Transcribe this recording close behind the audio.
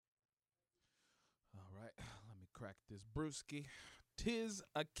crack this brewski. 'Tis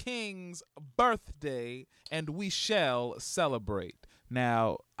a king's birthday, and we shall celebrate.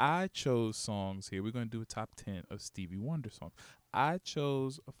 Now, I chose songs here. We're going to do a top 10 of Stevie Wonder songs. I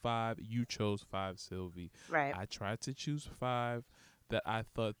chose 5. You chose 5, Sylvie. Right. I tried to choose 5 that I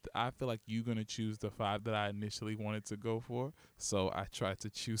feel like you're going to choose the 5 that I initially wanted to go for. So I tried to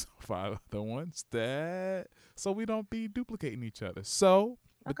choose 5 other ones so we don't be duplicating each other. So,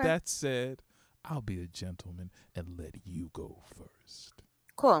 with that said, I'll be a gentleman and let you go first.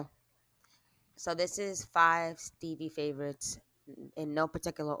 Cool. So this is 5 Stevie favorites in no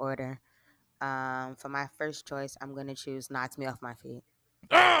particular order. For my first choice, I'm going to choose Knocks Me Off My Feet.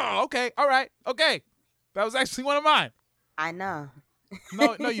 Oh, okay. All right. Okay. That was actually one of mine. I know.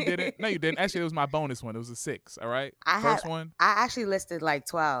 No, you didn't. No, you didn't. Actually, it was my bonus one. It was a 6. All right. First one. I actually listed like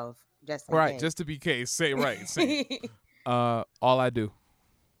 12 just in right. case. Just to be case. Say right. Same. All I Do.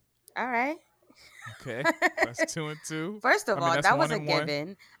 All right. Okay. That's 2 and 2. First of all, that was a 1 and 1.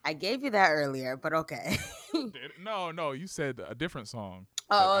 given. I gave you that earlier, but okay. No. You said a different song.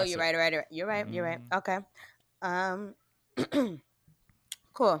 Oh, you're right. You're right. Okay.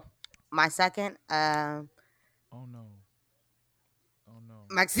 Cool. My second. Oh no.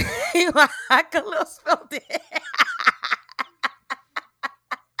 I could little spilled it.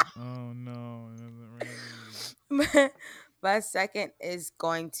 Oh no. It doesn't really. My second is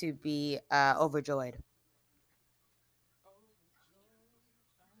going to be Overjoyed.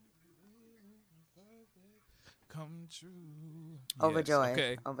 Come true. Overjoyed. Yes.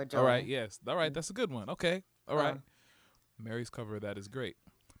 Okay. Overjoyed. All right. Yes. All right. That's a good one. Okay. All right. Mary's cover of that is great.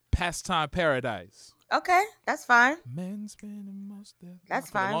 Pastime Paradise. Okay, that's fine. Men spending most of That's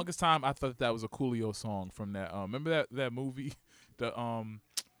for fine. the longest time, I thought that was a Coolio song from that. Remember that movie? The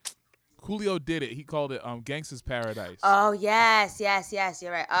Coolio did it. He called it Gangsta's Paradise. Oh yes.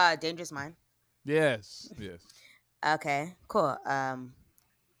 You're right. Dangerous Mind. Yes. Okay, cool.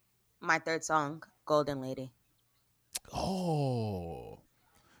 My third song, Golden Lady. Oh,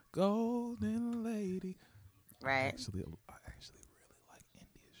 Golden Lady. Right. I actually really like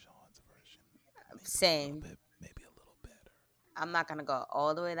India Shawn's version. Same. Maybe a little better. I'm not gonna go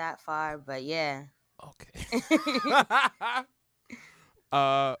all the way that far, but yeah. Okay.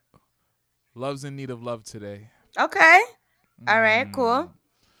 Love's in Need of Love Today. Okay. All right. Cool.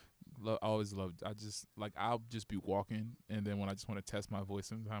 I always loved. I'll just be walking, and then when I just want to test my voice,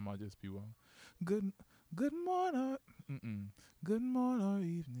 sometime I'll just be Good morning, good morning,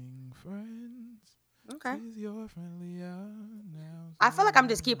 evening, friends. Okay. Is your friendly now? I feel like I'm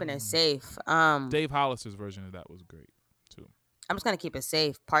just keeping it safe. Dave Hollister's version of that was great too. I'm just gonna keep it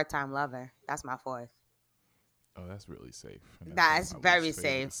safe. Part-time lover. That's my 4th. Oh, that's really safe. And That's one of my very least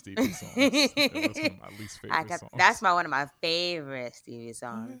favorite safe. Stevie songs. That's one of my least favorite songs. That's one of my favorite Stevie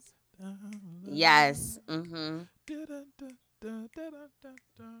songs. Yes.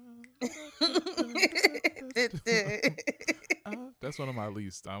 That's one of my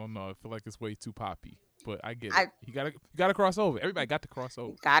least. I don't know. I feel like it's way too poppy, but I get it. You gotta cross over. Everybody got to cross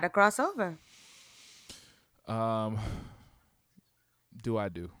over. Gotta cross over. Do I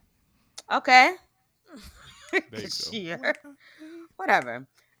do? Okay. There you go. Sure. Whatever.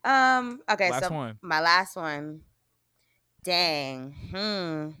 Okay. Last one. My last one.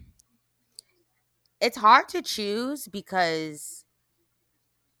 Dang. It's hard to choose because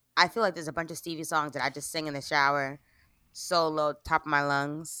I feel like there's a bunch of Stevie songs that I just sing in the shower, solo, top of my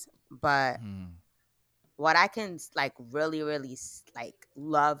lungs. But what I can really, really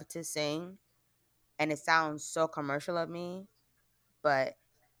love to sing, and it sounds so commercial of me, but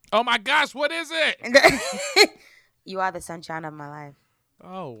oh my gosh, what is it? You Are the Sunshine of My Life.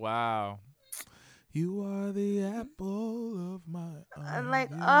 Oh wow. You are the apple of my eye. I'm like,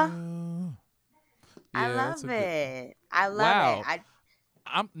 I love it. I love it.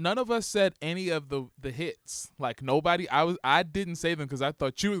 None of us said any of the hits. Like nobody. I didn't say them because I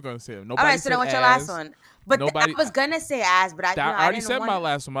thought you was gonna say them. Nobody. All right, so then what's your last one? But I was gonna say As, but I already didn't said my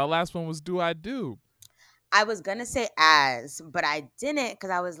last one. My last one was Do I Do. I was gonna say As, but I didn't because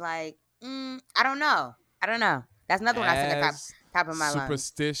I was like, I don't know. That's another one I said at top of my lungs.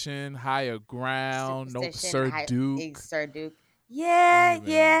 Superstition, Higher Ground, Sir Duke. Sir Duke.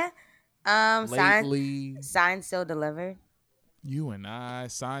 Yeah. Lately. Signed, Sealed, Delivered. You and I,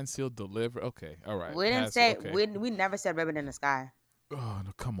 Signed, Sealed, Delivered. Okay, all right. We didn't say we never said Ribbon in the Sky. Oh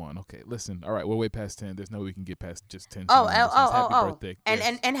no! Come on. Okay, listen. All right, we're way past 10. There's no way we can get past just 10. Happy birthday,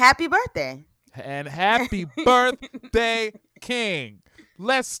 and happy birthday. And happy birthday, King.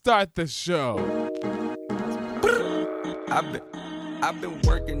 Let's start the show. I've been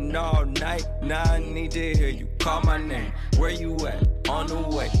working all night. Now I need to hear you call my name. Where you at? On the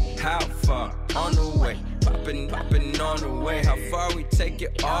way. How far? On the way. popping on the way. How far we take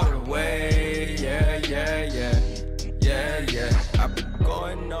it all the way? Yeah. I've been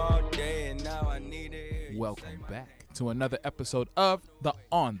going all day and now I need it. Welcome back to another episode of the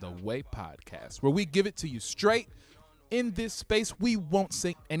On the Way podcast, where we give it to you straight. In this space, we won't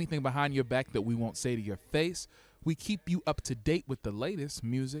say anything behind your back that we won't say to your face. We keep you up to date with the latest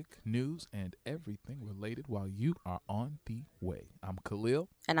music, news, and everything related while you are on the way. I'm Khalil.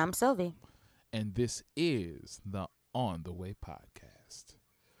 And I'm Sylvie. And this is the On the Way podcast.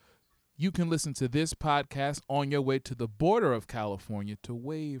 You can listen to this podcast on your way to the border of California to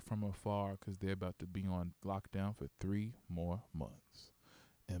wave from afar because they're about to be on lockdown for 3 more months.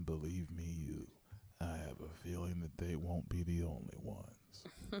 And believe me, I have a feeling that they won't be the only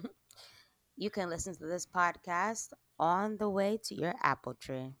ones. You can listen to this podcast on the way to your apple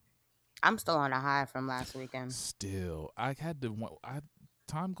tree. I'm still on a high from last weekend. Still,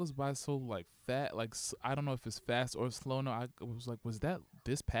 time goes by so like fast. Like I don't know if it's fast or slow. No, I was like, was that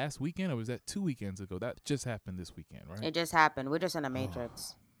this past weekend or was that 2 weekends ago? That just happened this weekend, right? It just happened. We're just in a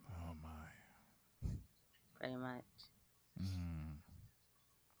matrix. Oh my. Pretty much.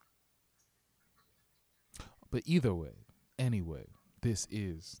 But either way, anyway, this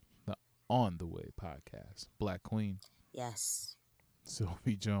is the On the Way podcast. Black Queen. Yes.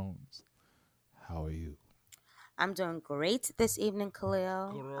 Sylvie Jones. How are you? I'm doing great this evening,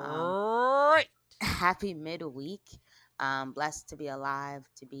 Khalil. Great. Happy midweek. Blessed to be alive,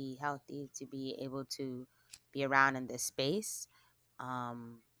 to be healthy, to be able to be around in this space.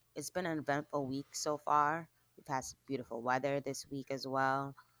 It's been an eventful week so far. We've had some beautiful weather this week as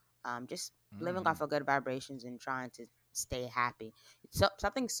well. Just living off of good vibrations and trying to stay happy.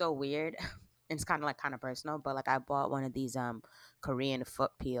 Something so weird. It's kind of personal, but like I bought one of these Korean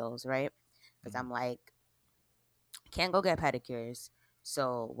foot peels, right? Because I'm like, can't go get pedicures.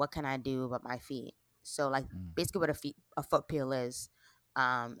 So what can I do about my feet? So like basically what a foot peel is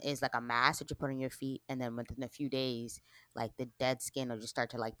like a mask that you put on your feet, and then within a few days, like the dead skin will just start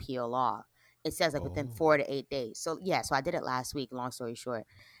to like peel off. It says like within 4 to 8 days. So yeah, so I did it last week. Long story short,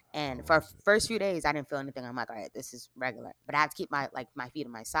 and for first few days I didn't feel anything. I'm like, all right, this is regular, but I have to keep my feet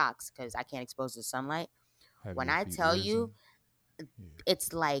in my socks because I can't expose the sunlight. When I tell you,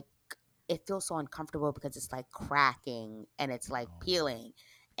 it's like it feels so uncomfortable because it's like cracking and it's like peeling,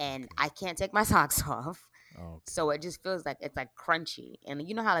 and I can't take my socks off. So it just feels like it's like crunchy, and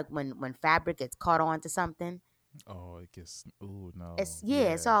you know how like when fabric gets caught onto something. Oh, it gets. Oh no.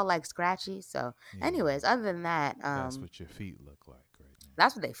 It's all like scratchy. So, anyways, other than that, that's what your feet look like right now.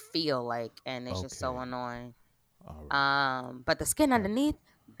 That's what they feel like, and it's just so annoying. All right. But the skin underneath,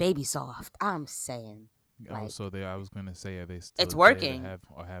 baby soft. I'm saying. I was gonna say, are they still? It's working.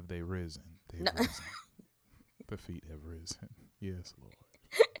 Or have they risen? No. Risen. The feet have risen. Yes, Lord.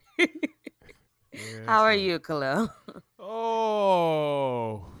 Yes, How are you, Khalil?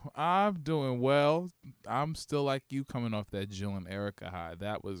 Oh, I'm doing well. I'm still like you, coming off that Jill and Erica high.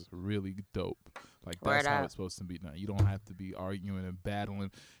 That was really dope. Like that's how it's supposed to be done. You don't have to be arguing and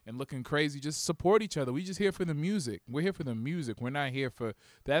battling and looking crazy. Just support each other. We just here for the music. We're here for the music. We're not here for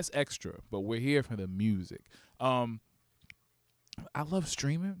that's extra, but we're here for the music. I love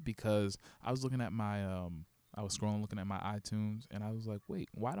streaming because I was looking at my I was scrolling, looking at my iTunes, and I was like, wait,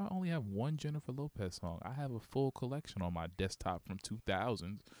 why do I only have one Jennifer Lopez song? I have a full collection on my desktop from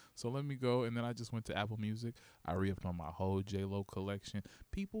 2000s. So let me go, and then I just went to Apple Music. I re-upped on my whole J-Lo collection.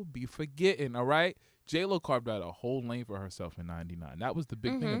 People be forgetting, all right? J-Lo carved out a whole lane for herself in 99. That was the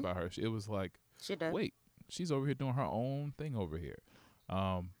big thing about her. It was like, wait, she's over here doing her own thing over here.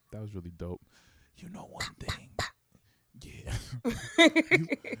 That was really dope. You know one thing. Yeah.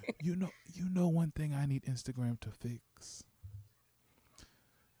 you know one thing I need Instagram to fix.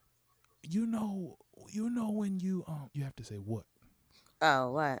 You know when you have to say what?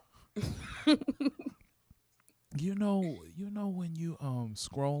 Oh, what? you know when you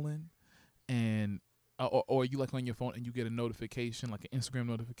scrolling and or you like on your phone and you get a notification, like an Instagram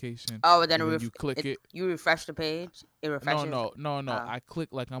notification. Oh, then you click it. You refresh the page. It refreshes. No. I click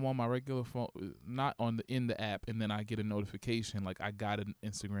like I'm on my regular phone, not in the app, and then I get a notification like I got an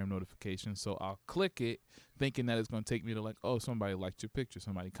Instagram notification. So I'll click it, thinking that it's gonna take me to like, oh, somebody liked your picture,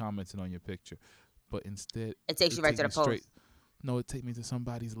 somebody commented on your picture, but instead it takes you right to the post. No, it take me to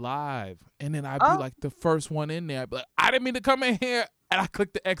somebody's live, and then I'd be like the first one in there. I'd be like, I didn't mean to come in here, and I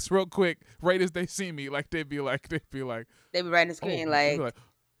click the X real quick, right as they see me. Like they'd be right in the screen,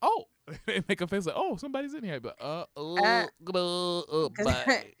 oh, they make a face like, oh, somebody's in here. I'd be like,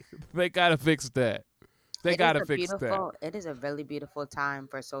 they gotta fix that. They gotta fix that. It is a really beautiful time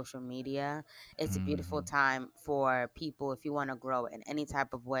for social media. It's a beautiful time for people if you want to grow in any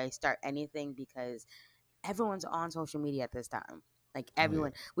type of way, start anything, because everyone's on social media at this time. Like Oh, yeah.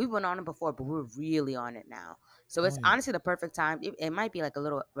 everyone, we've been on it before, but we're really on it now. So it's Oh, yeah. honestly the perfect time. It might be like a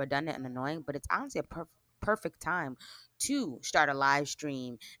little redundant and annoying, but it's honestly a perfect time to start a live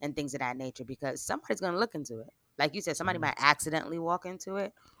stream and things of that nature because somebody's gonna look into it. Like you said, somebody Someone. might accidentally walk into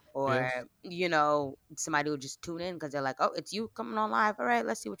it, or Yes. somebody will just tune in because they're like, "Oh, it's you coming on live. All right,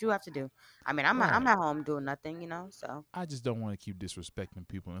 let's see what you have to do." I mean, I'm Right. at home doing nothing, so. I just don't want to keep disrespecting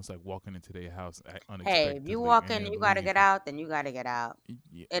people. And it's like walking into their house Hey, if you unexpectedly walk and in, then you gotta leave. get out. Then you gotta get out.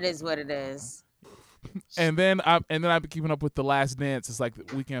 Yeah. It is what it is. And then I've been keeping up with The Last Dance. It's like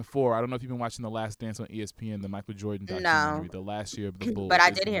weekend 4. I don't know if you've been watching The Last Dance on ESPN, the Michael Jordan documentary, No, the last year of the Bulls. but I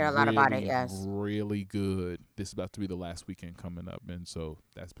It's did hear a lot about it. really, Yes. really good. This is about to be the last weekend coming up, and so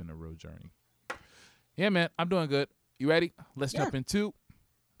that's been a real journey. Yeah, man, I'm doing good. You ready? Let's Yeah. jump into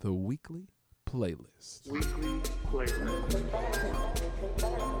the weekly playlist.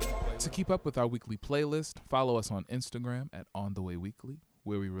 To keep up with our weekly playlist, follow us on Instagram at On The Way Weekly,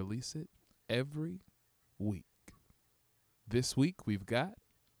 where we release it every week. This week we've got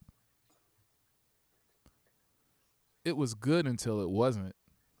It Was Good Until It Wasn't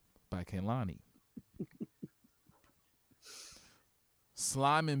by Kehlani.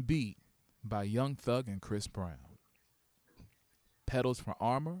 Slime and Beat by Young Thug and Chris Brown. Pedals for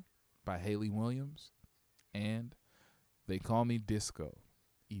Armor by Haley Williams. And They Call Me Disco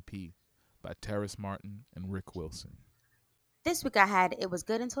EP by Terrace Martin and Rick Wilson. This week I had It Was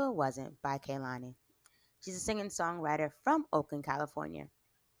Good Until It Wasn't by Kehlani. She's a singer-songwriter from Oakland, California.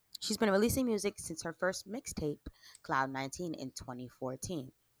 She's been releasing music since her first mixtape, Cloud 19, in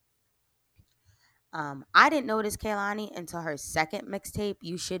 2014. I didn't notice Kehlani until her second mixtape,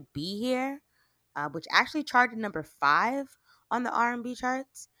 You Should Be Here, which actually charted number 5 on the R&B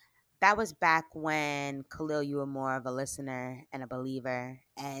charts. That was back when Khalil, you were more of a listener and a believer,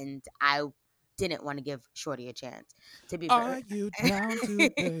 and I didn't want to give Shorty a chance. To be Are fair, you down to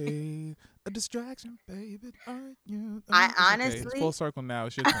play a distraction, baby? Are you? I It's okay. It's honestly, full circle now.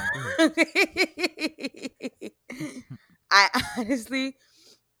 It's your turn. Go ahead. I honestly,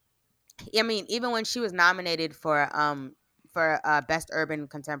 I mean, even when she was nominated for Best Urban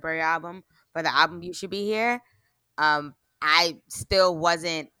Contemporary Album for the album You Should Be Here, I still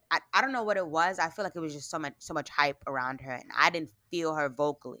wasn't. I don't know what it was. I feel like it was just so much hype around her, and I didn't feel her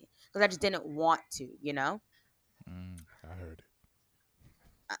vocally because I just didn't want to. I heard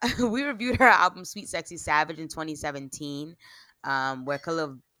it. We reviewed her album Sweet Sexy Savage in 2017, where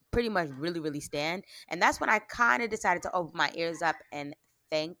Khalil pretty much really stand, and that's when I kind of decided to open my ears up, and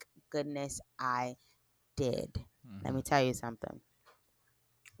thank goodness I did. Let me tell you something.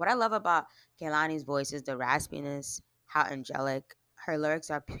 What I love about Kehlani's voice is the raspiness, how angelic. Her lyrics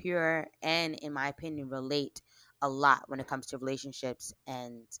are pure and, in my opinion, relate a lot when it comes to relationships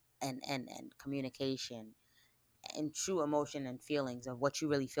and communication and true emotion and feelings of what you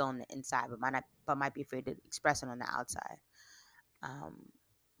really feel on the inside, but might be afraid to express it on the outside.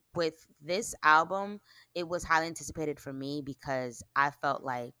 With this album, it was highly anticipated for me because I felt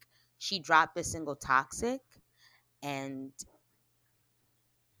like she dropped the single "Toxic," and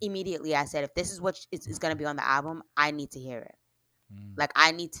immediately I said, if this is what is going to be on the album, I need to hear it. Like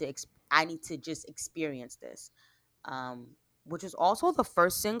I need to just experience this. Which was also the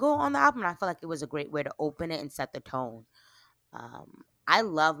first single on the album, and I feel like it was a great way to open it and set the tone. I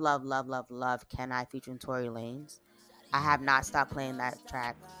love Can I featuring Tory Lanez. I have not stopped playing that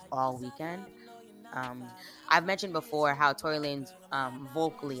track all weekend. I've mentioned before how Tory Lanez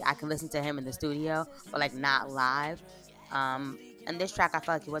vocally, I can listen to him in the studio, but like not live. And this track, I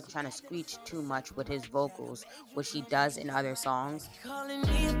felt like he wasn't trying to screech too much with his vocals, which he does in other songs. Calling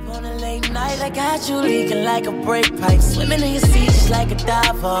me up on a late night, I got you leaking like a brake pipe, swimming in your seat just like a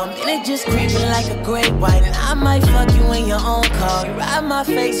diver, and it just creeping like a great white. And I might fuck you in your own car, you ride my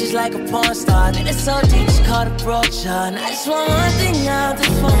face just like a porn star, and it's so deep, just call the brooch on. I just want one thing out this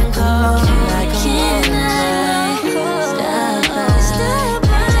phone call, like a stop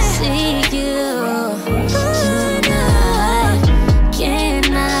by, see you.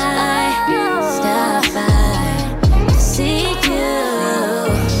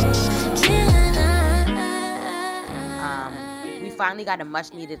 Finally got a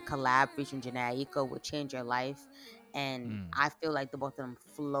much needed collab featuring Jhené Aiko with Change Your Life, and I feel like the both of them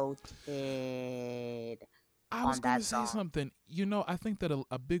floated. I was going to say something. I think that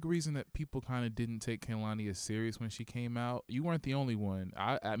a big reason that people kind of didn't take Kehlani as serious when she came out, you weren't the only one.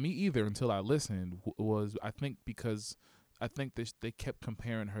 Me either until I listened, was I think because I think they kept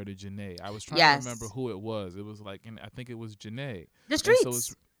comparing her to Jhené. I was trying to remember who it was. It was like, and I think it was Jhené. The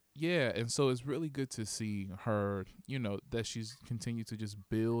Streets. And so it's really good to see her, that she's continued to just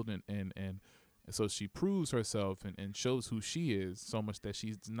build and And so she proves herself and shows who she is so much that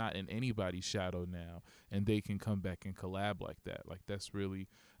she's not in anybody's shadow now, and they can come back and collab like that. Like that's really,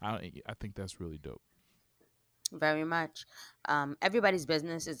 I think that's really dope. Very much. Everybody's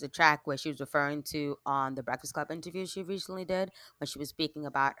Business is the track where she was referring to on the Breakfast Club interview she recently did when she was speaking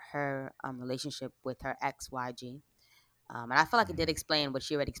about her relationship with her ex YG. And I feel like it did explain what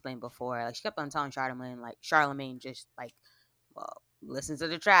she already explained before. Like she kept on telling Charlemagne just like, well, listen to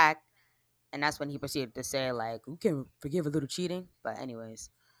the track. And that's when he proceeded to say like, "Who can forgive a little cheating?" But anyways,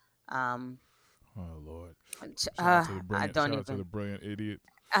 um, Oh Lord! Shout uh, out to the I brilliant, don't shout out to the even, brilliant idiot.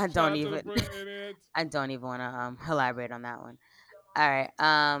 I Shout don't out to the even, brilliant idiot. I don't even want to elaborate on that one. All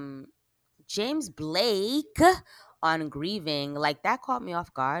right, James Blake on Grieving, like that caught me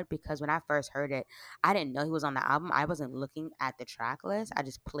off guard because when I first heard it, I didn't know he was on the album. I wasn't looking at the track list. I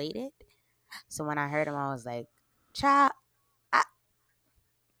just played it. So when I heard him, I was like, "Child,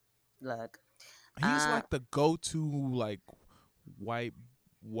 look." He's Uh, like the go-to like white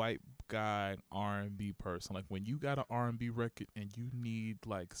guy R&B person. Like when you got an R&B record and you need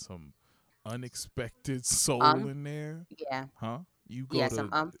like some unexpected soul in there, yeah, huh? You go yeah,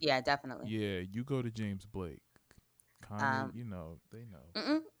 to yeah, definitely. you go to James Blake. Kanye, Um, you know, they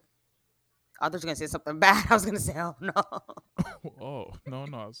know. I was gonna say something bad. I was gonna say, "Oh no." Oh, no,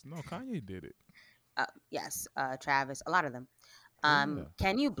 Kanye did it. Yes, Travis, a lot of them. Yeah.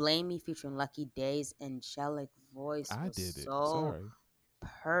 Can You Blame Me featuring Lucky Day's angelic voice I was did it. so Sorry.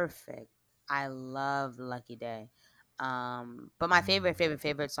 perfect. I love Lucky Day. But my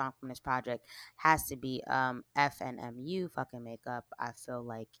favorite song from this project has to be FNMU, Fucking Makeup. I feel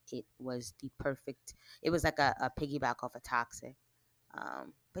like it was the perfect, it was like a piggyback off of Toxic.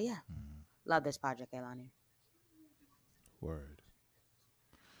 But yeah, love this project, Elani. Word.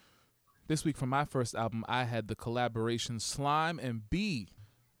 This week for my first album, I had the collaboration Slime and B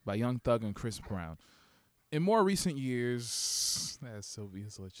by Young Thug and Chris Brown. In more recent years, as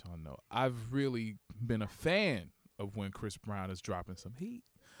Sylvia's let y'all know, I've really been a fan of when Chris Brown is dropping some heat.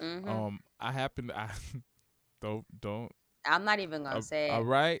 I happen to, I don't. I'm not even gonna say All it.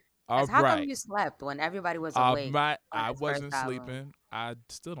 right, all Cause how come right. you slept when everybody was awake on I his first wasn't album? sleeping. I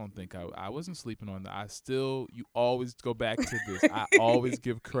still don't think I wasn't sleeping on that. You always go back to this. I always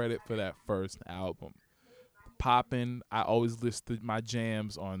give credit for that first album. Poppin', I always listed my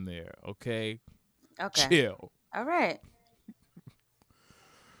jams on there, okay? Okay. Chill. All right.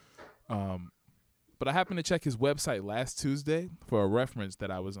 But I happened to check his website last Tuesday for a reference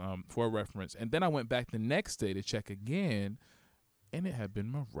and then I went back the next day to check again, and it had been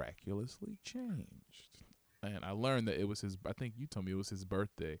miraculously changed. And I learned that it was I think you told me it was his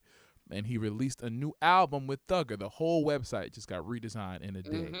birthday, and he released a new album with Thugger. The whole website just got redesigned in a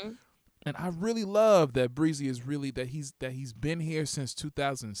day. And I really love that Breezy is really that he's been here since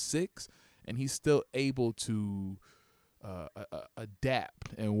 2006, and he's still able to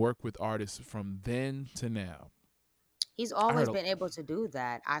adapt and work with artists from then to now. He's always been able to do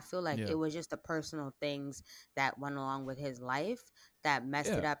that. I feel like it was just the personal things that went along with his life that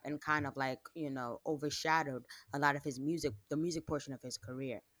messed it up and kind of like, overshadowed a lot of his music, the music portion of his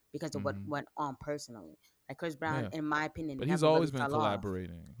career because of what went on personally. Like Chris Brown, in my opinion, but never he's always really been fell off.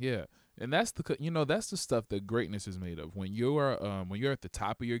 collaborating. Yeah. And that's the stuff that greatness is made of. When you're at the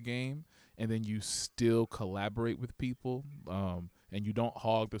top of your game and then you still collaborate with people, and you don't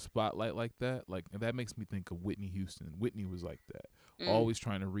hog the spotlight like that, and that makes me think of Whitney Houston. Whitney was like that, always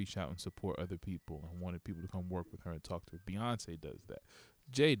trying to reach out and support other people and wanted people to come work with her and talk to her. Beyonce does that.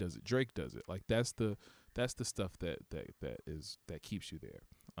 Jay does it. Drake does it. Like that's the stuff that keeps you there.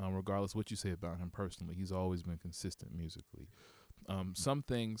 Regardless of what you say about him personally, he's always been consistent musically. Some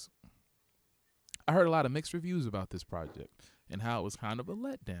things, I heard a lot of mixed reviews about this project and how it was kind of a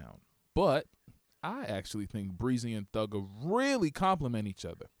letdown, but I actually think Breezy and Thugger really complement each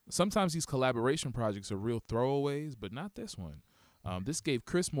other. Sometimes these collaboration projects are real throwaways, but not this one. This gave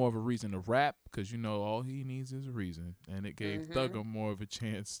Chris more of a reason to rap because, all he needs is a reason. And it gave Thugger more of a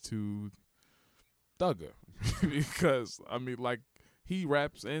chance to Thugger because, he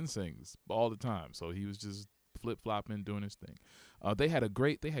raps and sings all the time. So he was just flip-flopping, doing his thing. They had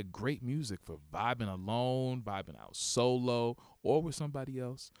great music for vibing alone, vibing out solo, or with somebody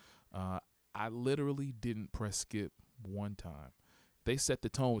else. I literally didn't press skip one time. They set the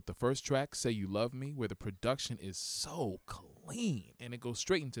tone with the first track, Say You Love Me, where the production is so clean, and it goes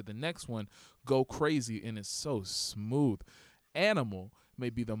straight into the next one, Go Crazy, and it's so smooth. Animal may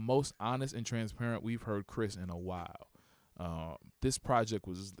be the most honest and transparent we've heard Chris in a while. This project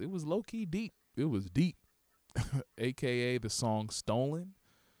was low-key deep. It was deep, a.k.a. the song Stolen.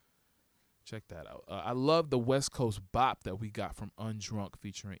 Check that out. I love the West Coast bop that we got from Undrunk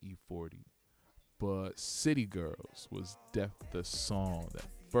featuring E40. but City Girls was the song that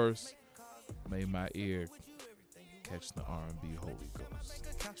first made my ear catch the R&B Holy Ghost.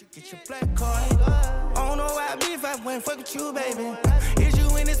 Get your black card. I don't know why I be if I went fuck with you, baby. Is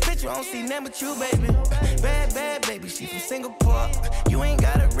you in this picture? I don't see nothing but you, baby. Bad, bad, baby. She from Singapore. You ain't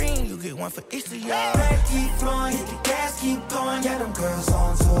got a ring. You get one for each of y'all. Back keep flowing, hit the gas, keep going. Got them girls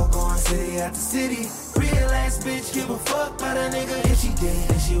on tour, going city after city. Real ass bitch, give a fuck about a nigga. If she did,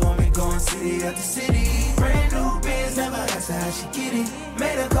 then she want me going city after city. Brand new biz, never asked her how she get it.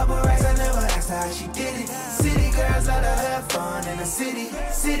 Made a couple racks, I never asked her how she did it. City girls oughta have fun in the city.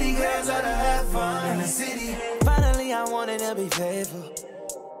 City girls oughta have fun in the city. Finally, I wanted to be faithful.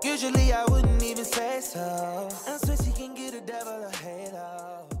 Usually, I wouldn't even say so. And so she can get a devil a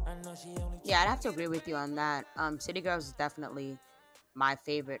halo. I know she only. Yeah, I'd have to agree with you on that. City Girls is definitely my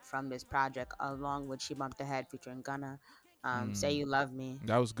favorite from this project, along with She Bumped Ahead featuring Gunna. Say You Love Me.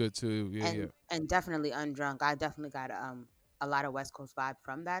 That was good too. Yeah, and definitely Undrunk. I definitely got a lot of West Coast vibe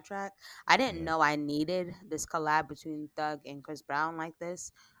from that track. I didn't know I needed this collab between Thug and Chris Brown like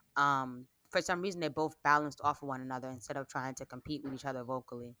this. For some reason, they both balanced off of one another instead of trying to compete with each other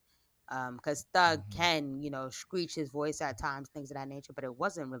vocally. Because Thug can, screech his voice at times, things of that nature, but it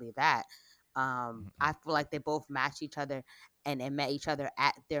wasn't really that. I feel like they both matched each other and met each other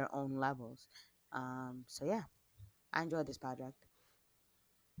at their own levels. So yeah, I enjoyed this project.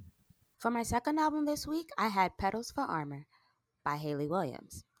 For my second album this week, I had Petals for Armor by Hayley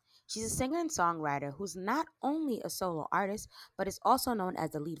Williams. She's a singer and songwriter who's not only a solo artist, but is also known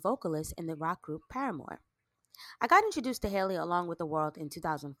as the lead vocalist in the rock group Paramore. I got introduced to Hayley along with the world in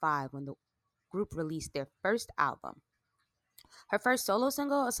 2005 when the group released their first album. Her first solo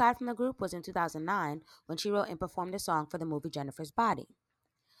single, aside from the group, was in 2009 when she wrote and performed a song for the movie Jennifer's Body.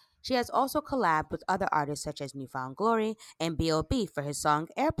 She has also collabed with other artists such as Newfound Glory and B.O.B. for his song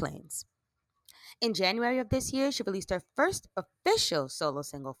Airplanes. In January of this year, she released her first official solo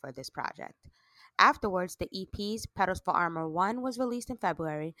single for this project. Afterwards, the EPs Petals for Armor 1 was released in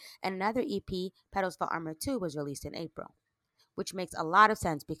February, and another EP, Petals for Armor 2, was released in April. Which makes a lot of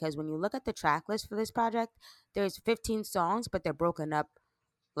sense because when you look at the track list for this project, there's 15 songs, but they're broken up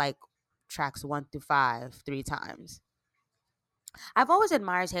like tracks 1 through 5 3 times. I've always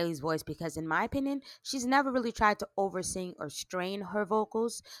admired Hayley's voice because, in my opinion, she's never really tried to oversing or strain her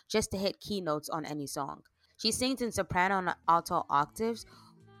vocals just to hit key notes on any song. She sings in soprano and alto octaves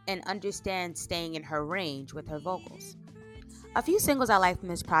and understands staying in her range with her vocals. A few singles I like from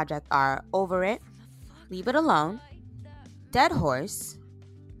this project are Over It, Leave It Alone, Dead Horse,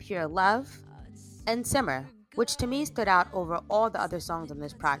 Pure Love, and Simmer, which to me stood out over all the other songs on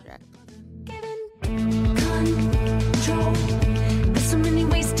this project. Control. There's so many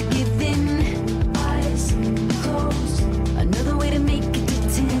ways to give in. Eyes closed. Another way to make it to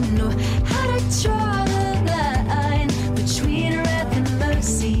 10. Or how to draw the line between wrath and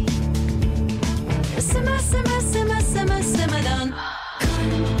mercy. Simmer, simmer, simmer, simmer, simmer down.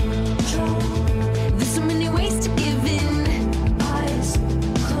 Control. There's so many ways to give in. Eyes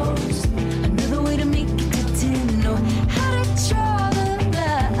closed. Another way to make it to 10. Or how to draw the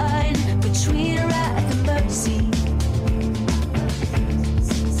line between wrath and mercy.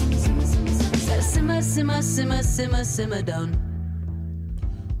 Simmer, simmer, simmer, simmer, simmer down.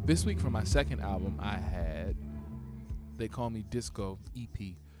 This week for my second album, I had They Call Me Disco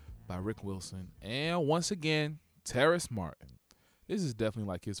EP by Rick Wilson. And once again, Terrace Martin. This is definitely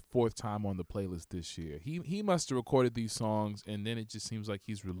like his fourth time on the playlist this year. He must have recorded these songs, and then it just seems like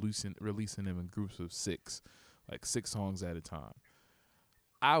he's releasing them in groups of 6, like 6 songs at a time.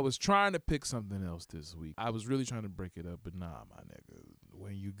 I was trying to pick something else this week. I was really trying to break it up, but nah, my nigga.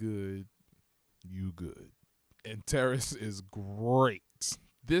 When you good, you good. And Terrace is great.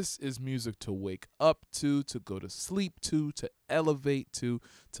 This is music to wake up to go to sleep to elevate to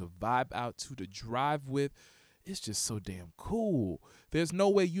vibe out to drive with. It's just so damn cool. There's no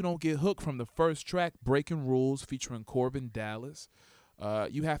way you don't get hooked from the first track, Breaking Rules, featuring Corbin Dallas.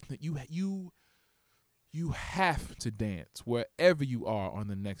 You have to dance wherever you are on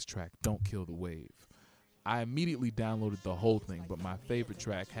the next track. Don't Kill the Wave. I immediately downloaded the whole thing, but my favorite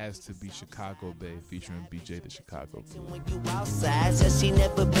track has to be Chicago Bay featuring BJ the Chicago Blue. When you outside, says she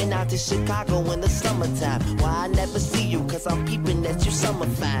never been out to Chicago in the summertime. Why I never see you, cause I'm peeping that you summer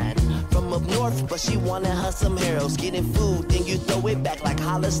fine. From up north, but she wanted her some heroes. Getting food, then you throw it back like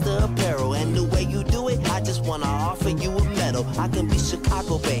Hollister apparel. And the way you do it, I just wanna offer you a medal. I can be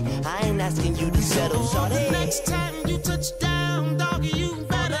Chicago Bay, I ain't asking you to settle. So the next time you touch down, doggy, you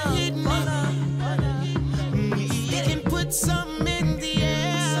better hit me. Put some in the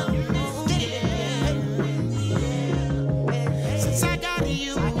air. Since I got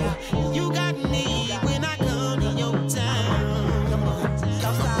you, you got me.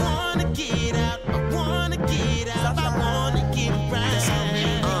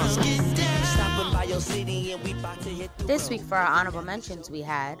 week for our honorable mentions, we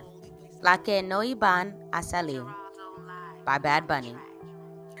had La Que No Iban a Salir by Bad Bunny.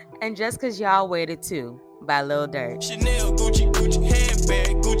 And Just Cause Y'all Waited Too by Lil Durk. Chanel, Gucci, Gucci,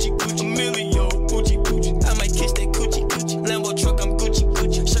 handbag, Gucci, Gucci, Emilio, Gucci, Gucci. I might kiss that Gucci, Gucci. Lambo truck, I'm Gucci,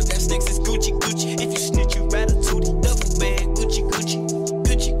 Gucci. Shirt got sticks, it's Gucci, Gucci. If you snitch, you ratatouille. Double bag, Gucci, Gucci.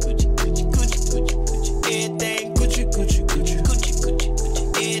 Gucci, Gucci, Gucci, Gucci, Gucci, Gucci. Everything Gucci, Gucci, Gucci, Gucci, Gucci,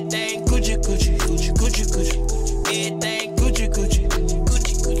 Gucci. Everything Gucci, Gucci, Gucci, Gucci, Gucci. Everything Gucci, Gucci, Gucci,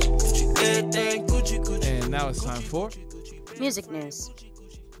 Gucci, Gucci. Everything Gucci, Gucci. And now it's time for Music news.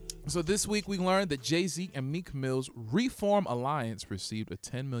 So this week we learned that Jay-Z and Meek Mill's Reform Alliance received a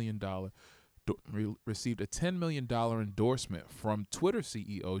 $10 million endorsement from Twitter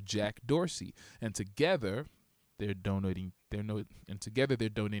CEO Jack Dorsey, and together they're donating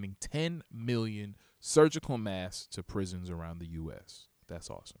 10 million surgical masks to prisons around the U.S.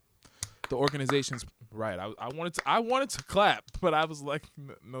 That's awesome. The organization's right. I wanted to clap, but I was like,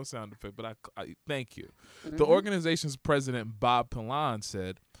 no sound effect. But I thank you. Mm-hmm. The organization's president Bob Pilon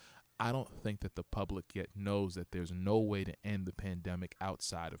said, I don't think that the public yet knows that there's no way to end the pandemic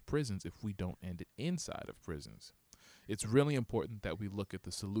outside of prisons if we don't end it inside of prisons. It's really important that we look at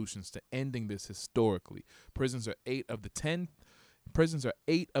the solutions to ending this historically. Prisons are 8 of the 10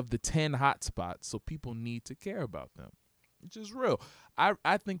 hotspots, so people need to care about them. Which is real.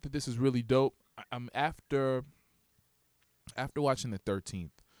 I think that this is really dope. After watching the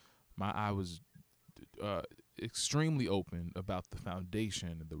 13th, my eye was extremely open about the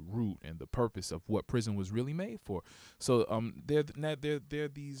foundation and the root and the purpose of what prison was really made for. So there are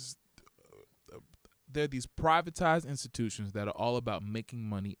these privatized institutions that are all about making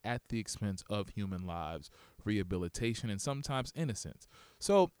money at the expense of human lives, rehabilitation, and sometimes innocence.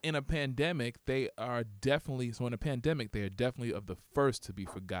 So in a pandemic, they are definitely of the first to be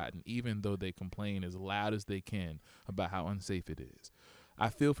forgotten, even though they complain as loud as they can about how unsafe it is. I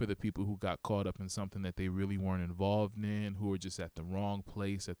feel for the people who got caught up in something that they really weren't involved in, who were just at the wrong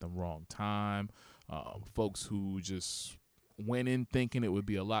place at the wrong time, folks who just went in thinking it would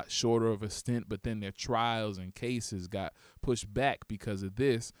be a lot shorter of a stint, but then their trials and cases got pushed back because of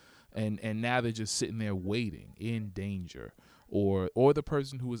this, and now they're just sitting there waiting in danger. Or the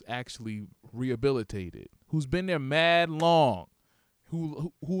person who was actually rehabilitated, who's been there mad long,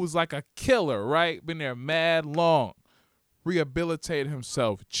 who was like a killer, right? Been there mad long. Rehabilitated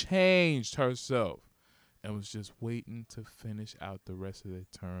himself, changed herself, and was just waiting to finish out the rest of their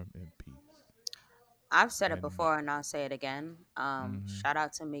term in peace. I've said it before and I'll say it again. Shout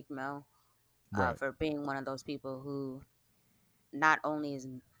out to Meek Mill for being one of those people who not only is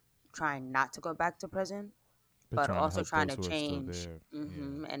trying not to go back to prison, but also trying to change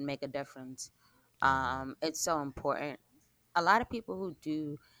and make a difference. It's so important. A lot of people who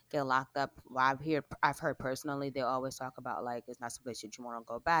do get locked up, I've heard personally, they always talk about like it's not some place that you want to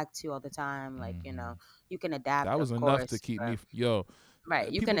go back to all the time. Like, you know, you can adapt. That was enough to keep me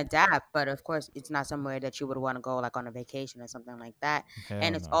right. You can adapt, but of course it's not somewhere that you would want to go like on a vacation or something like that.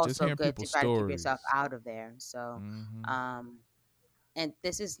 And it's also good to try to keep yourself out of there. So and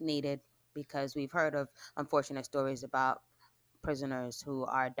this is needed because we've heard of unfortunate stories about prisoners who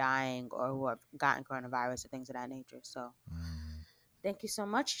are dying or who have gotten coronavirus or things of that nature. So thank you so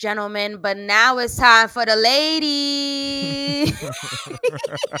much, gentlemen. But now it's time for the lady.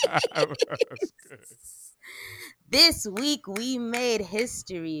 This week we made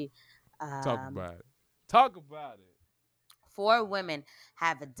history. Talk about it. 4 women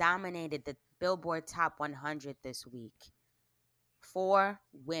have dominated the Billboard Top 100 this week. 4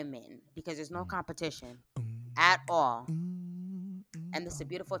 women, because there's no competition at all. And this is a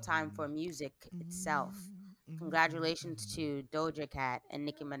beautiful time for music itself. Congratulations to Doja Cat and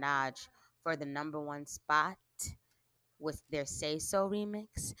Nicki Minaj for the #1 spot with their Say So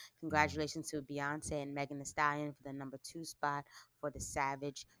remix. Congratulations to Beyonce and Megan Thee Stallion for the #2 spot for the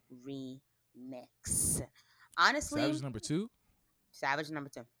Savage remix. Honestly, Savage #2? Savage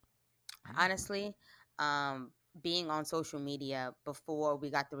 #2. Honestly, being on social media before we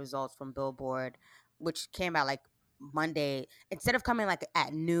got the results from Billboard, which came out like Monday, instead of coming like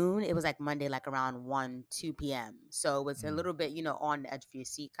at noon, it was like Monday, like around 1-2 p.m. So it was a little bit, you know, on the edge of your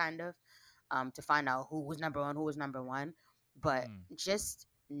seat kind of, to find out who was number one. But just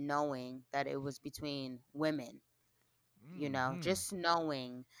knowing that it was between women, you know, just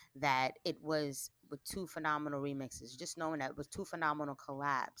knowing that it was with 2 phenomenal remixes, just knowing that it was 2 phenomenal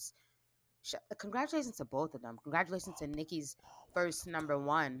collabs. Congratulations to both of them. Congratulations to Nicki's first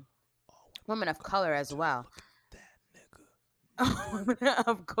 #1. Women of color as well.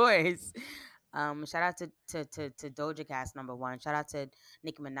 Of course. Shout out to Doja Cat's #1. Shout out to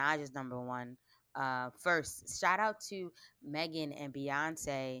Nicki Minaj's #1. First, shout out to Megan and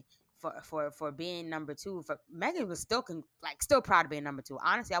Beyonce for being number two. For Megan was still still proud of being number two.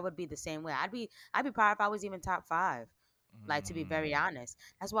 Honestly, I would be the same way. I'd be proud if I was even top five. Like, to be very honest,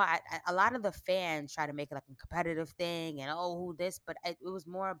 that's why a lot of the fans try to make it like a competitive thing and who this, but it was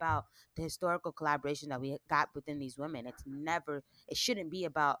more about the historical collaboration that we got within these women. It shouldn't be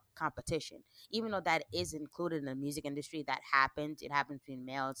about competition, even though that is included in the music industry. It happens between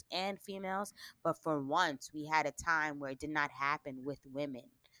males and females, but for once we had a time where it did not happen with women,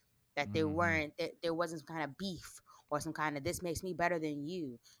 that there wasn't some kind of beef or some kind of this makes me better than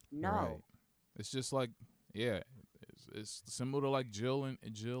you. No. Right. It's just like, yeah, it's similar to like Jill and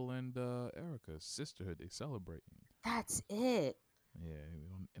Erica's sisterhood. They celebrate. That's it. Yeah,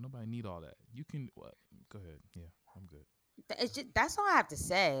 ain't nobody need all that. You can go ahead. Yeah, I'm good. It's just, that's all I have to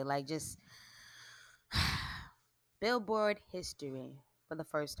say. Like, just Billboard history for the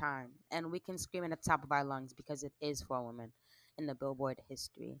first time, and we can scream at the top of our lungs because it is for women in the Billboard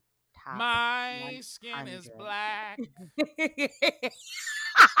history top. My skin is 100. black.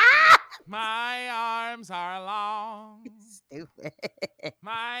 My arms are long. Stupid.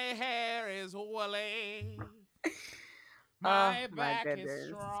 My hair is woolly. My back is goodness.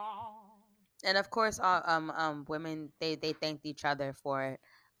 strong. And of course, women they thanked each other for it.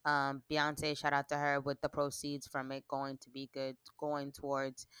 Beyonce, shout out to her with the proceeds from it going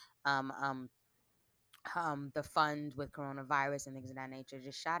towards the fund with coronavirus and things of that nature.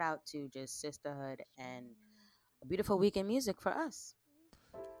 Just shout out to just sisterhood and a beautiful week in music for us.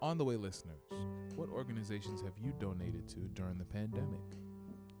 On the way, listeners, what organizations have you donated to during the pandemic?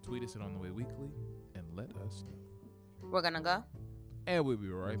 Tweet us at On the Way Weekly and let us know. We're gonna go. And we'll be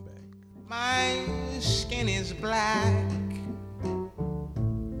right back. My skin is black.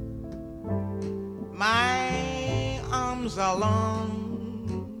 My arms are long.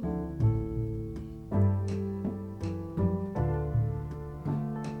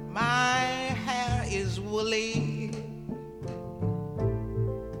 My hair is woolly.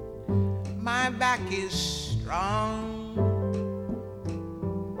 My back is strong.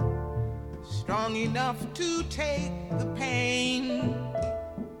 Strong enough to take the pain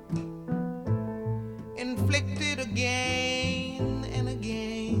inflicted again and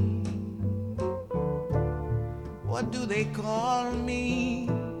again. What do they call me?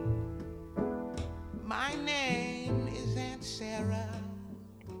 My name is Aunt Sarah.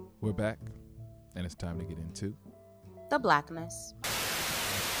 We're back, and it's time to get into The blackness.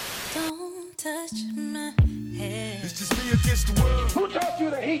 Don't touch my head. It's just me against the world. Who taught you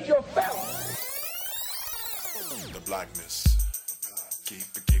to hate yourself? The blackness. Keep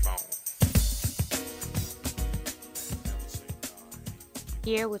on.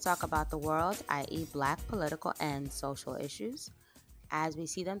 Here we talk about the world, i.e. black political and social issues, as we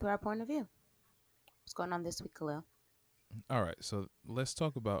see them through our point of view. What's going on this week, Khalil? All right, so let's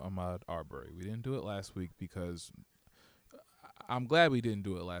talk about Ahmaud Arbery. We didn't do it last week because I'm glad we didn't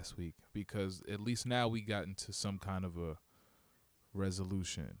do it last week because at least now we got into some kind of a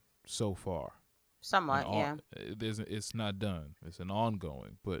resolution so far. Somewhat, yeah. It's not done. It's an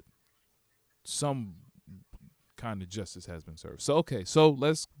ongoing, but some kind of justice has been served. So, okay, so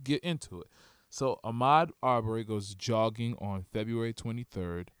let's get into it. So Ahmaud Arbery goes jogging on February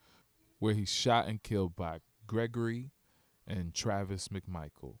 23rd, where he's shot and killed by Gregory and Travis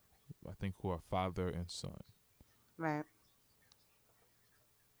McMichael, I think, who are father and son. Right.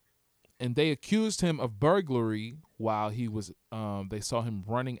 And they accused him of burglary while he was. They saw him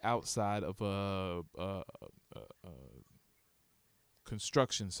running outside of a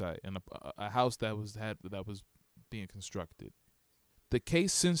construction site and a house that was being constructed. The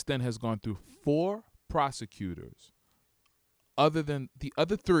case since then has gone through 4 prosecutors. Other than the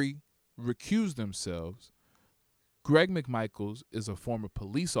other 3 recused themselves. Greg McMichaels is a former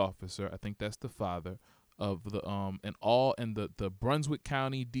police officer. I think that's the father of the and the Brunswick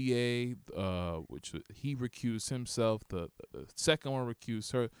County DA, which he recused himself. The second one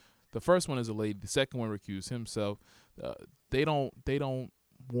recused her. The first one is a lady. The second one recused himself. They don't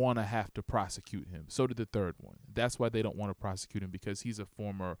want to have to prosecute him. So did the third one. That's why they don't want to prosecute him, because he's a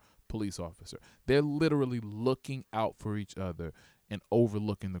former police officer. They're literally looking out for each other and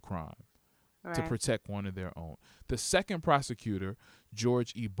overlooking the crime to protect one of their own. The second prosecutor,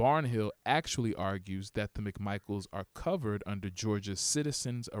 George E. Barnhill, actually argues that the McMichaels are covered under Georgia's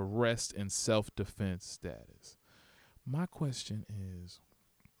citizens arrest and self-defense status. My question is,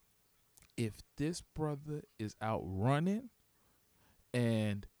 if this brother is out running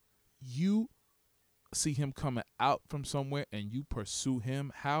and you see him coming out from somewhere and you pursue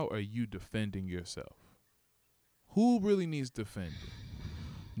him, how are you defending yourself? Who really needs defending?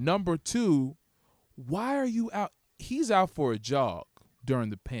 Number 2, Why are you out? He's out for a jog during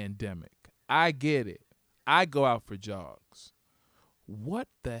the pandemic. I get it. I go out for jogs. What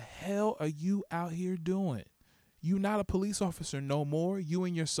the hell are you out here doing? You not a police officer no more. You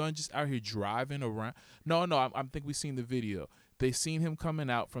and your son just out here driving around. No, I think we seen the video. They seen him coming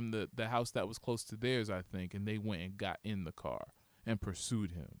out from the house that was close to theirs, I think, and they went and got in the car and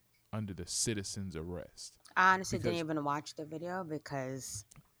pursued him under the citizen's arrest. I honestly didn't even watch the video because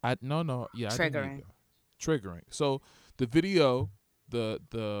I didn't triggering. either. Triggering. So the video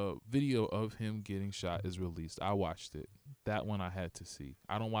of him getting shot is released. I watched it. That one I had to see.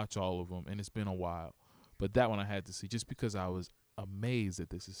 I don't watch all of them, and it's been a while. But that one I had to see just because I was amazed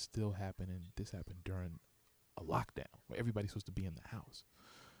that this is still happening. This happened during a lockdown where everybody's supposed to be in the house.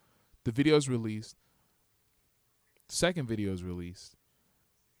 The video is released. The second video is released.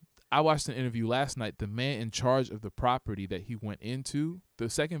 I watched an interview last night. The man in charge of the property that he went into, the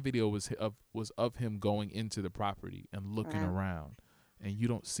second video was of him going into the property and looking around. And you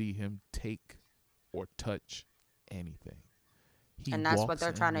don't see him take or touch anything. And that's what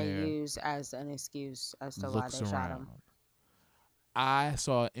they're trying to use as an excuse as to why they shot him. I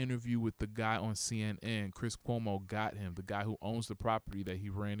saw an interview with the guy on CNN. Chris Cuomo got him, the guy who owns the property that he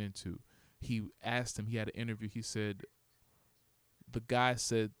ran into. He asked him, he had an interview. He said, the guy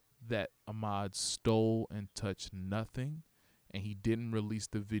said that Ahmaud stole and touched nothing. And he didn't release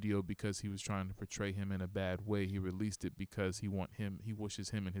the video because he was trying to portray him in a bad way. He released it because he wishes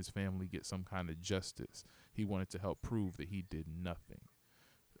him and his family get some kind of justice. He wanted to help prove that he did nothing.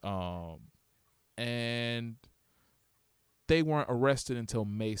 And they weren't arrested until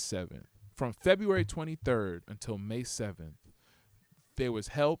May 7th. From February 23rd until May 7th, there was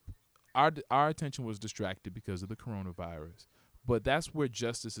help. Our attention was distracted because of the coronavirus. But that's where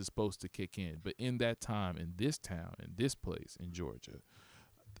justice is supposed to kick in. But in that time, in this town, in this place, in Georgia,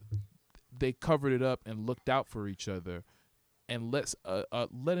 they covered it up and looked out for each other, and let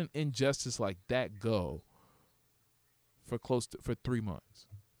an injustice like that go for 3 months.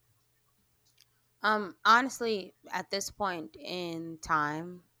 Honestly, at this point in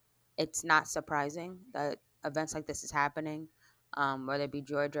time, it's not surprising that events like this is happening, whether it be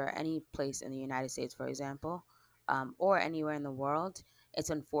Georgia or any place in the United States, for example. Or anywhere in the world. It's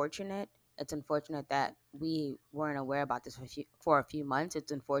unfortunate. It's unfortunate that we weren't aware about this for a few months.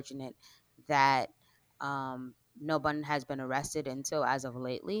 It's unfortunate that no one has been arrested until as of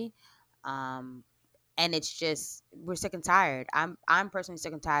lately. And it's just, we're sick and tired. I'm personally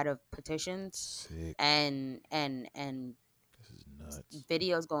sick and tired of petitions and This is nuts.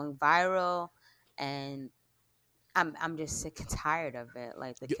 videos going viral, and I'm just sick and tired of it.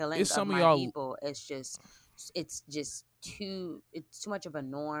 Like the killing of my people, it's just too much of a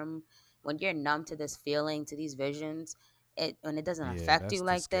norm. When you're numb to this feeling, to these visions, when it doesn't affect you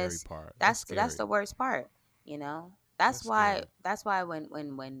like this, that's the worst part. You know, that's why when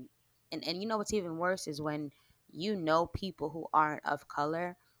you know what's even worse is when you know people who aren't of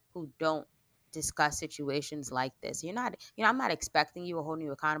color who don't discuss situations like this. I'm not expecting you or holding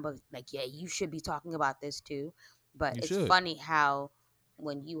you accountable. Like, yeah, you should be talking about this too. But it's funny how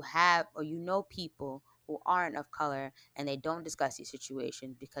when you have or you know people who aren't of color and they don't discuss these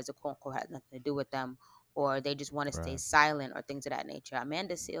situations because the quote unquote has nothing to do with them, or they just want to stay silent or things of that nature.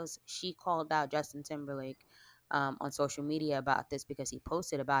 Amanda Seales, she called out Justin Timberlake on social media about this because he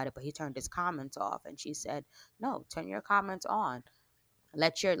posted about it, but he turned his comments off. And she said, no, turn your comments on.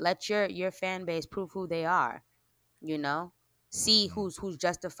 Let your fan base prove who they are. You know, see who's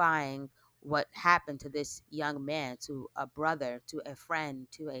justifying what happened to this young man, to a brother, to a friend,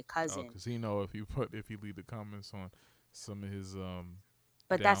 to a cousin. Because he know if you leave the comments on some of his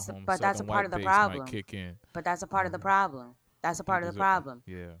but that's a part of the problem. Might kick in. But that's a part of the problem. That's a part of the problem.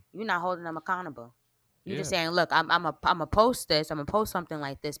 Yeah, you're not holding them accountable. You're just saying, look, I'm a post this. I'm gonna post something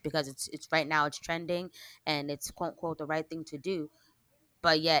like this because it's right now it's trending and it's quote unquote the right thing to do.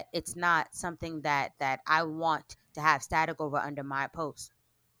 But yet it's not something that I want to have static over under my post.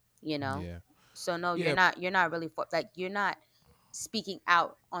 You know. Yeah. So no, you're not really you're not speaking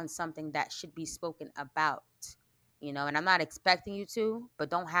out on something that should be spoken about. You know, and I'm not expecting you to,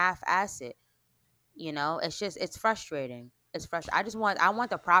 but don't half-ass it. You know, it's frustrating. It's frustrating. I want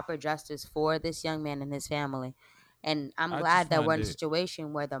the proper justice for this young man and his family. And I'm glad that we're in a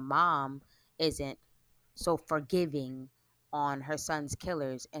situation where the mom isn't so forgiving on her son's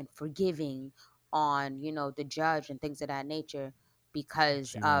killers and forgiving on, the judge and things of that nature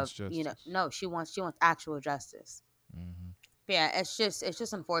because she wants actual justice. Mm-hmm. Yeah, it's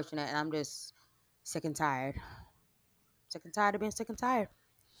just unfortunate, and I'm just sick and tired. Sick and tired of being sick and tired.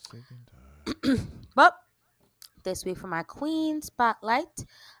 Sick and tired. But This week for my queen spotlight,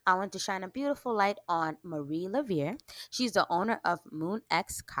 I want to shine a beautiful light on Marie Lavier. She's the owner of Moon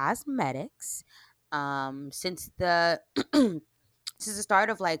X Cosmetics. Since the since the start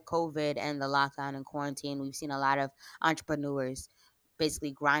of like COVID and the lockdown and quarantine, we've seen a lot of entrepreneurs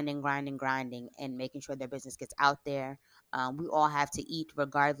basically grinding, and making sure their business gets out there. We all have to eat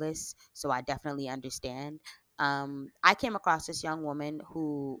regardless, so I definitely understand. I came across this young woman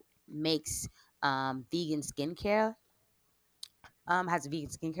who makes vegan skincare, has a vegan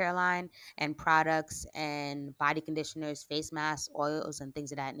skincare line and products and body conditioners, face masks, oils, and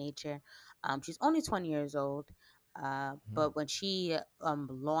things of that nature. She's only 20 years old, but when she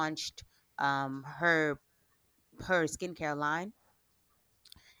launched her skincare line,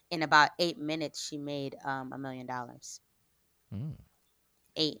 in about 8 minutes, she made $1 million. Mm,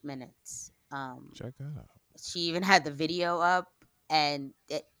 8 minutes. check that out. She even had the video up, and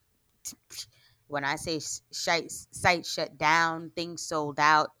when I say site shut down, things sold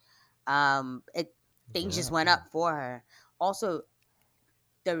out. It Things just went up for her. Also,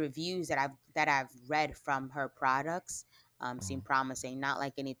 the reviews that I've read from her products seem promising. Not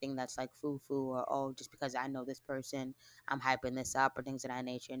like anything that's like foo or just because I know this person, I'm hyping this up or things of that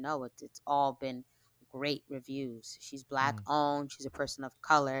nature. No, it's all been great reviews. She's Black owned. She's a person of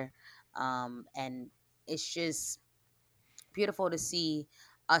color, and it's just beautiful to see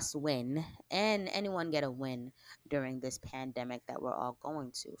us win and anyone get a win during this pandemic that we're all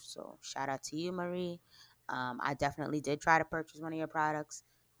going to. So shout out to you, Marie. I definitely did try to purchase one of your products.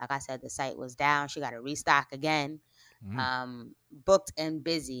 Like I said, the site was down. She got to restock again. Booked and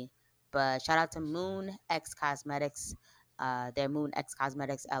busy. But shout out to Moon X Cosmetics. Their Moon X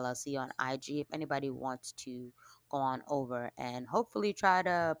Cosmetics LLC on IG. If anybody wants to go on over and hopefully try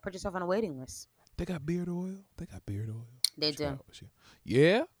to put yourself on a waiting list. They got beard oil. They got beard oil. They do.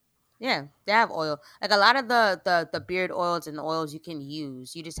 Yeah. Yeah, they have oil. Like a lot of the beard oils and the oils you can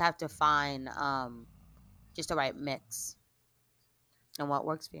use. You just have to find just the right mix and what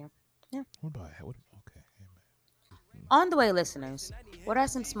works for you. Yeah. What about what? Okay. On the way, listeners, what are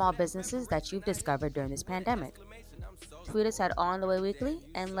some small businesses that you've discovered during this pandemic? Tweet us at On the Way Weekly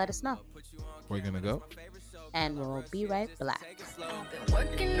and let us know. We're gonna go. And we'll be right back. Been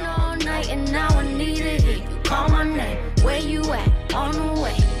working all night and now I need to hear you call my name. Where you at? On the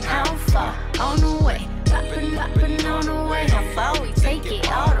way. How far? On the way. Poppin', poppin' on the way. How far we take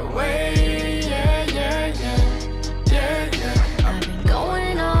it all the way? Yeah, yeah, yeah. Yeah, yeah. I've been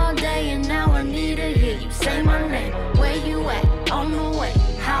going all day and now I need to hear you say my name. Where you at? On the way.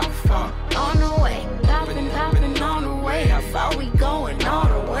 How far? On the way. Poppin', poppin' on the way. How far we going all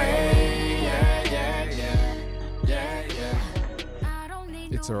the way?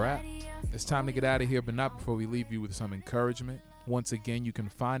 It's a wrap. It's time to get out of here, but not before we leave you with some encouragement. Once again, you can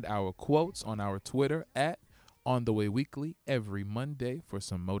find our quotes on our Twitter at On The Way Weekly every Monday for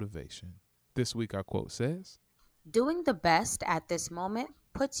some motivation. This week, our quote says, Doing the best at this moment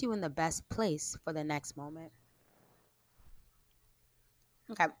puts you in the best place for the next moment.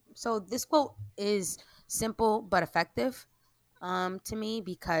 Okay, so this quote is simple but effective to me,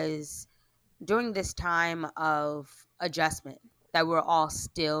 because during this time of adjustment that we're all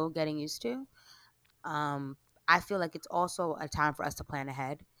still getting used to, I feel like it's also a time for us to plan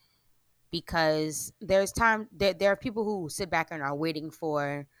ahead, because there's time there are people who sit back and are waiting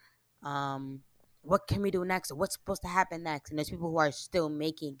for what can we do next or what's supposed to happen next, and there's people who are still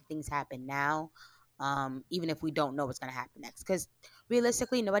making things happen now, even if we don't know what's going to happen next, because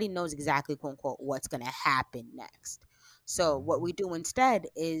realistically nobody knows exactly, quote unquote, what's going to happen next. So what we do instead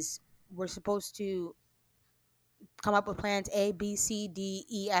is we're supposed to come up with plans A, B, C, D,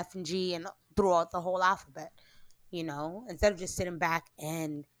 E, F, and G, and throughout the whole alphabet, instead of just sitting back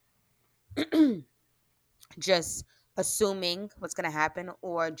and just assuming what's going to happen,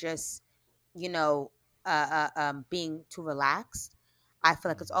 or just, being too relaxed. I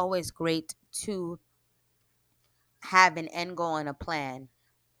feel like it's always great to have an end goal and a plan,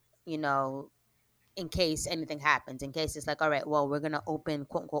 you know, in case anything happens, in case it's like, all right, well, we're going to open,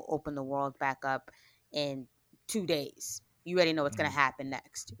 quote unquote, open the world back up in 2 days. You already know what's going to happen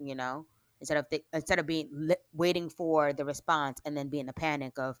next, instead of waiting for the response and then be in a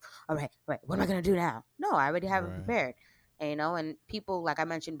panic of, all right, what am I going to do now? No, I already have it prepared. And people, like I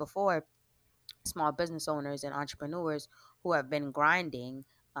mentioned before, small business owners and entrepreneurs who have been grinding,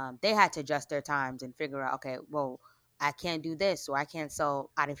 they had to adjust their times and figure out, okay, well, I can't do this, or I can't sell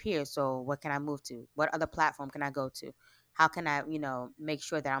out of here. So what can I move to? What other platform can I go to? How can I, make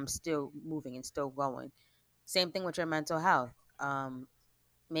sure that I'm still moving and still going? Same thing with your mental health.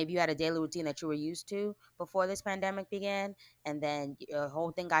 Maybe you had a daily routine that you were used to before this pandemic began, and then your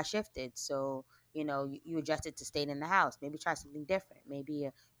whole thing got shifted. So you adjusted to staying in the house. Maybe try something different. Maybe,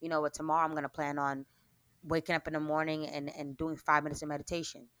 what tomorrow I'm going to plan on waking up in the morning and doing 5 minutes of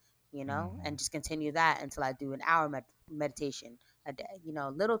meditation, and just continue that until I do an hour meditation a day.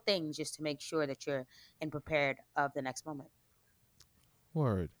 Little things just to make sure that you're in prepared of the next moment.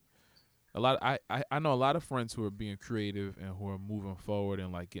 Word. I know a lot of friends who are being creative and who are moving forward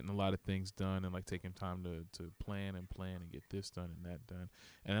and like getting a lot of things done and like taking time to plan and get this done and that done.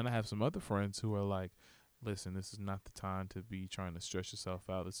 And then I have some other friends who are like, listen, this is not the time to be trying to stress yourself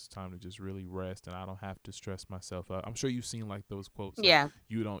out. This is time to just really rest, and I don't have to stress myself out. I'm sure you've seen like those quotes. Like, Yeah.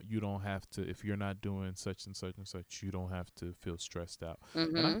 You don't have to, if you're not doing such and such and such, you don't have to feel stressed out.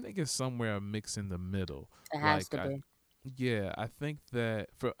 Mm-hmm. And I think it's somewhere a mix in the middle. It has to be. Yeah, I think that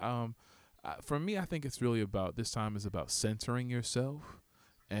for me, I think it's really about, this time is about centering yourself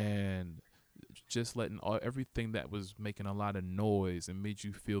and just letting everything that was making a lot of noise and made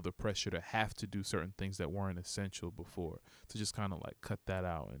you feel the pressure to have to do certain things that weren't essential before, to just kind of like cut that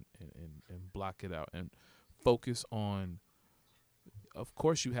out and block it out and focus on, of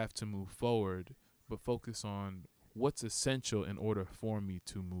course you have to move forward, but focus on what's essential in order for me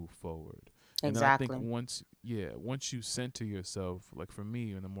to move forward. And Exactly. then I think once you center yourself, like for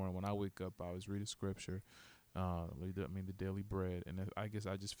me in the morning when I wake up, I always read a scripture, the daily bread, and I guess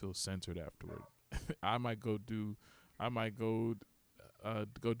I just feel centered afterward. I might go do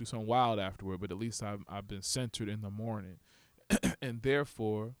something wild afterward, but at least I've been centered in the morning, and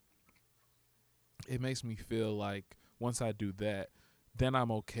therefore it makes me feel like once I do that, then I'm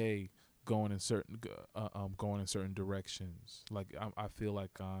okay going in certain directions. Like I feel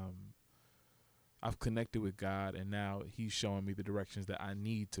like I've connected with God, and now He's showing me the directions that I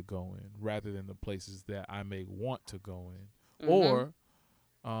need to go in, rather than the places that I may want to go in, or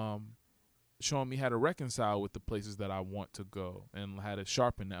showing me how to reconcile with the places that I want to go, and how to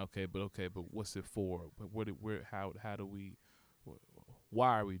sharpen that. Okay, but what's it for? How do we?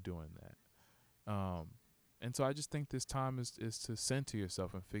 Why are we doing that? And so I just think this time is to center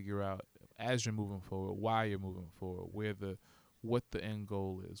yourself and figure out, as you're moving forward, why you're moving forward, what the end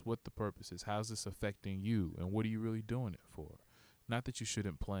goal is, what the purpose is, how's this affecting you, and what are you really doing it for? Not that you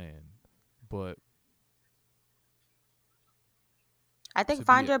shouldn't plan, but I think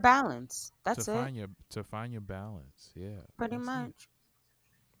find your balance. That's to it. find your balance. Yeah. Pretty that's much.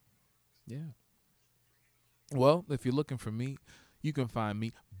 it. Yeah. Well, if you're looking for me, you can find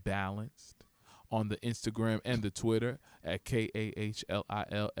me balanced on the Instagram and the Twitter at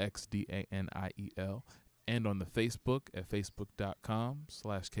KAHLILXDANIEL, and on the Facebook at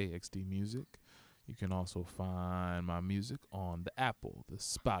facebook.com/KXDmusic. You can also find my music on the Apple, the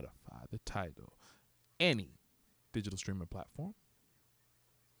Spotify, the Tidal, any digital streaming platform.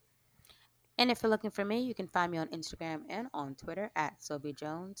 And if you're looking for me, you can find me on Instagram and on Twitter at Sylvie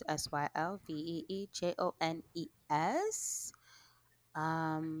Jones, SYLVEEJONES.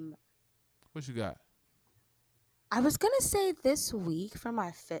 What you got? I was going to say this week for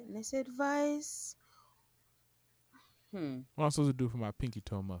my fitness advice. What am I supposed to do for my pinky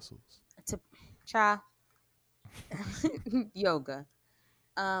toe muscles? Yoga.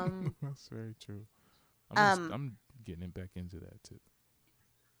 That's very true. I'm getting back into that too.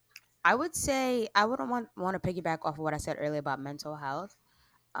 I would say I wouldn't want to piggyback off of what I said earlier about mental health.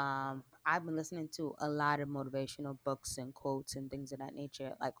 I've been listening to a lot of motivational books and quotes and things of that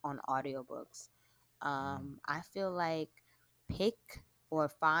nature, like on audiobooks. I feel like pick or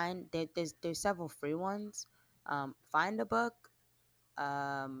find there's several free ones. Find a book.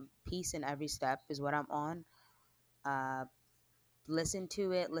 Peace in Every Step is what I'm on. Listen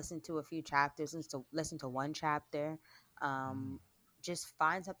to it. Listen to a few chapters. Listen to one chapter. Just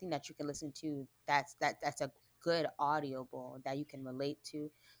find something that you can listen to. That's a good audible that you can relate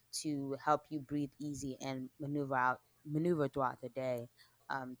to help you breathe easy and maneuver throughout the day,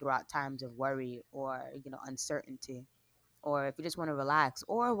 throughout times of worry or uncertainty, or if you just want to relax,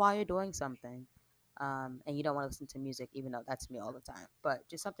 or while you're doing something, and you don't want to listen to music, even though that's me all the time. But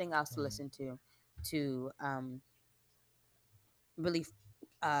just something else to listen to really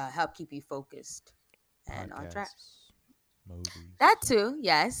help keep you focused and on track. Podcasts, movies. That too,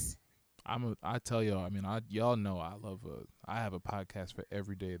 yes. I tell y'all, y'all know I have a podcast for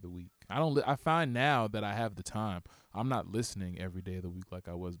every day of the week. I find now that I have the time. I'm not listening every day of the week like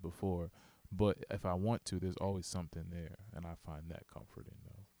I was before, but if I want to, there's always something there, and I find that comforting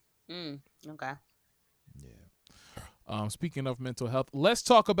though. Okay. Yeah. Speaking of mental health, let's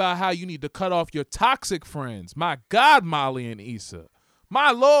talk about how you need to cut off your toxic friends. My God, Molly and Issa. My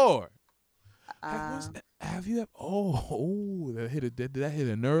Lord. Have you? That hit a did that hit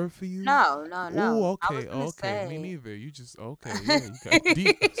a nerve for you? No. Oh, I was okay, gonna okay. Me say. neither. You just okay. Yeah, you got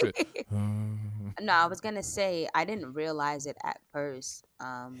deep. I said, No, I was gonna say I didn't realize it at first.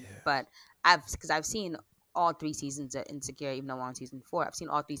 yeah. But because I've seen all 3 seasons of Insecure, even though I'm on season 4. I've seen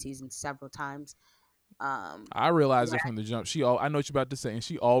all 3 seasons several times. I realized When it from the jump. I know what you're about to say, and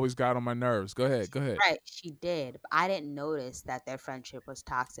she always got on my nerves. Go ahead. Go ahead. Right, she did. But I didn't notice that their friendship was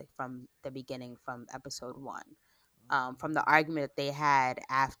toxic from the beginning, from episode 1. From the argument that they had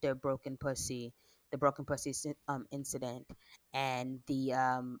after the Broken Pussy incident, and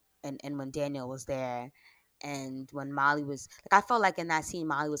and when Daniel was there, and when Molly was like, I felt like in that scene,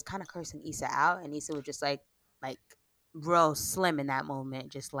 Molly was kind of cursing Issa out, and Issa was just like real slim in that moment,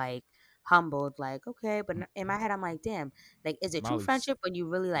 just like humbled, like okay. But in my head, I'm like, damn, like is it true Molly's friendship when you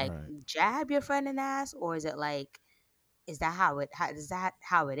really like right. jab your friend in the ass, or is it like is that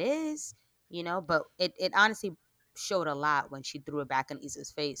how it is? But it honestly showed a lot when she threw it back in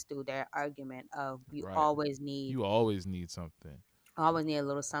Issa's face through their argument of you Right. You always need something. always need a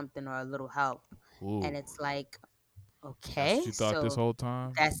little something or a little help. And Ooh, it's like, that's what okay, you thought this so whole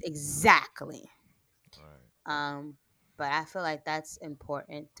time. that's exactly. Right. But I feel like that's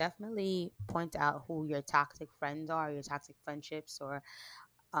important. Definitely point out who your toxic friends are, your toxic friendships, or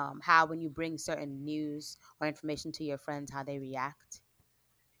how when you bring certain news or information to your friends, how they react.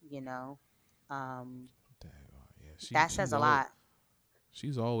 You know, um, Yeah. that says a lot.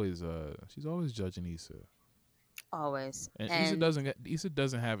 She's always judging Issa, Always. and And Issa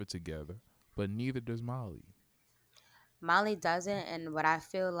doesn't have it together, but neither does Molly. Molly doesn't. And what I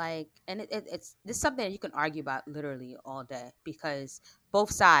feel like, and it's this is something that you can argue about literally all day, because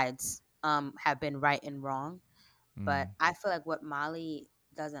both sides have been right and wrong. But Mm, I feel like what Molly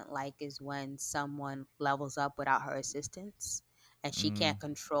doesn't like is when someone levels up without her assistance, and she mm, can't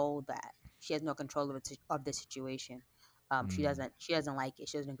control that. She has no control of the situation. She mm. doesn't. She doesn't like it.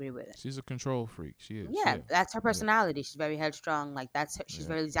 She doesn't agree with it. She's a control freak. She is. Yeah, Yeah. that's her Yeah. personality. She's very headstrong. Like that's her, she's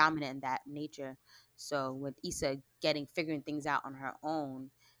Yeah. very dominant in that nature. So with Issa figuring things out on her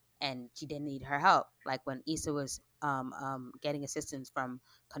own, and she didn't need her help. Like when Issa was getting assistance from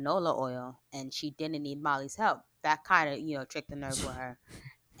canola oil, and she didn't need Molly's help. That kind of tricked the nerve with her.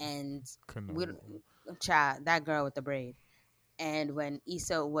 And we, Canola. child, that girl with the braid. And when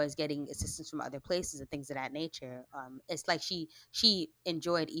Issa was getting assistance from other places and things of that nature, it's like she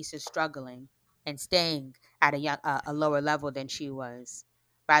enjoyed Issa struggling and staying at a lower level than she was,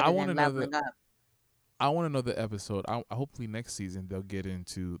 I rather want to than know the. leveling up. I want to know the episode. Hopefully next season they'll get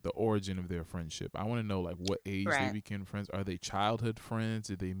into the origin of their friendship. I want to know like what age they Right. became friends. Are they childhood friends?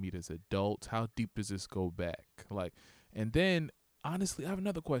 Did they meet as adults? How deep does this go back? Like, and then honestly, I have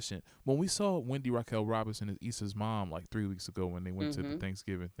another question. When we saw Wendy Raquel Robinson as Issa's mom like 3 weeks ago when they went to the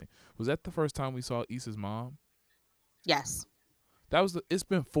Thanksgiving thing, was that the first time we saw Issa's mom? Yes. It's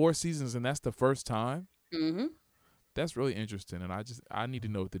been 4 seasons and that's the first time. Mm-hmm. That's really interesting, and I need to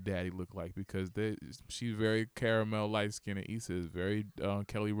know what the daddy looked like because she's very caramel light skin, and Issa is very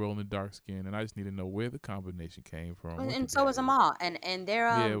Kelly Rowland dark skin, and I just need to know where the combination came from. what the And so is daddy Amal, and they're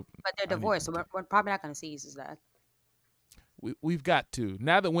Yeah, but they're I need divorced, so to- we're probably not gonna see Issa's dad. we've got to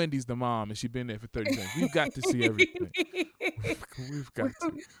now that Wendy's the mom and she's been there for 30 seconds. We've got to see everything. We've got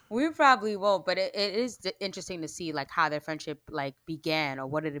to. We probably won't, but it is interesting to see like how their friendship like began, or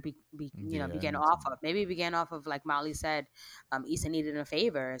what did it Yeah, I began need off to know. of. Maybe it began off of, like Molly said, Issa needed a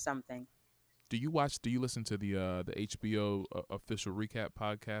favor or something Do you listen to the HBO official recap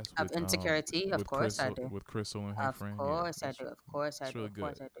podcast of insecurity. Of with course I do. with Crystal and her Of friend? course I That's do. Of course I it's do. really Of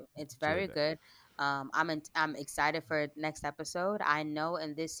course good. I do. It's Enjoyed very that. good. I'm excited for next episode. I know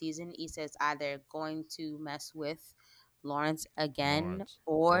in this season Issa is either going to mess with Lawrence again, Lawrence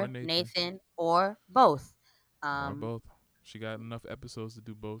or or Nathan. Nathan, or both. Or Um, both. She got enough episodes to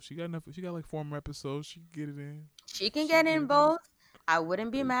do both. She got enough. She got like 4 more episodes. She can get it in. She can She get get in it in. both. I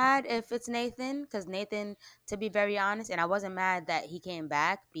wouldn't be Good. mad if it's Nathan, because Nathan, to be very honest, and I wasn't mad that he came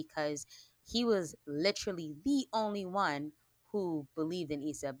back, because he was literally the only one who believed in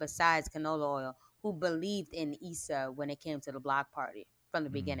Issa, besides Canola Oil, who believed in Issa when it came to the block party from the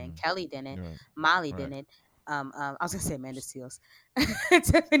beginning. Mm-hmm. Kelly didn't. Right. Molly Right. didn't. I was gonna say Amanda Seals.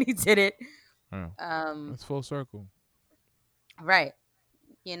 Tiffany did it. Yeah. Um, It's full circle. right.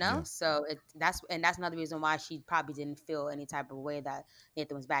 Yeah. So that's another reason why she probably didn't feel any type of way that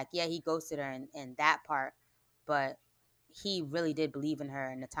Nathan was back. Yeah, he ghosted her in that part, but he really did believe in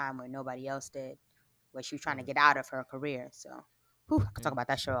her in a time where nobody else did, where she was trying to get out of her career. So I could Yeah. talk about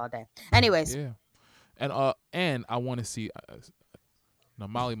that show all day. Anyways, Yeah. And I want to see. Now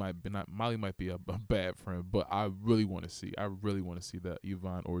Molly might be a bad friend, but I really want to see. I really want to see the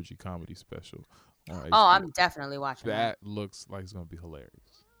Yvonne orgy comedy special. on HBO. Oh, I'm definitely watching that. That looks like it's gonna be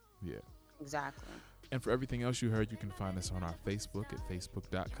hilarious. Yeah. Exactly. And for everything else you heard, you can find us on our Facebook at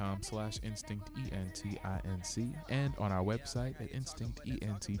facebook.com/instinct, ENTINC, and on our website at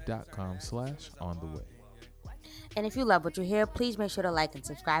instinctent.com/on-the-way. And if you love what you hear, please make sure to like and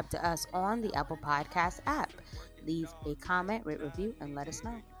subscribe to us on the Apple Podcast app. Leave a comment, rate, review, and let us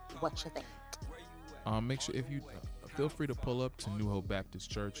know what you think. Make sure if you feel free to pull up to New Hope Baptist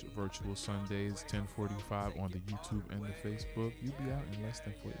Church virtual Sundays 10:45 on the YouTube and the Facebook. You'll be out in less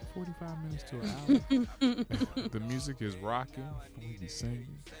than 45 minutes to an hour. The music is rocking. We be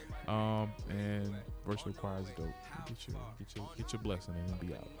singing. And virtual choir is dope. Get your blessing and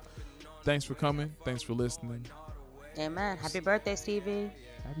be out. Thanks for coming. Thanks for listening. Amen. Happy birthday, Stevie.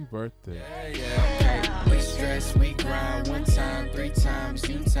 Happy birthday. Yeah, we stress, we grind 1 time, 3 times,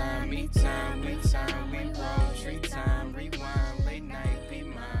 you time, me time, we roll, 3 time, rewind, late night, be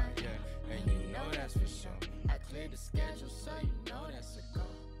mine, yeah, and you know that's for sure. I cleared the schedule, so you know that's a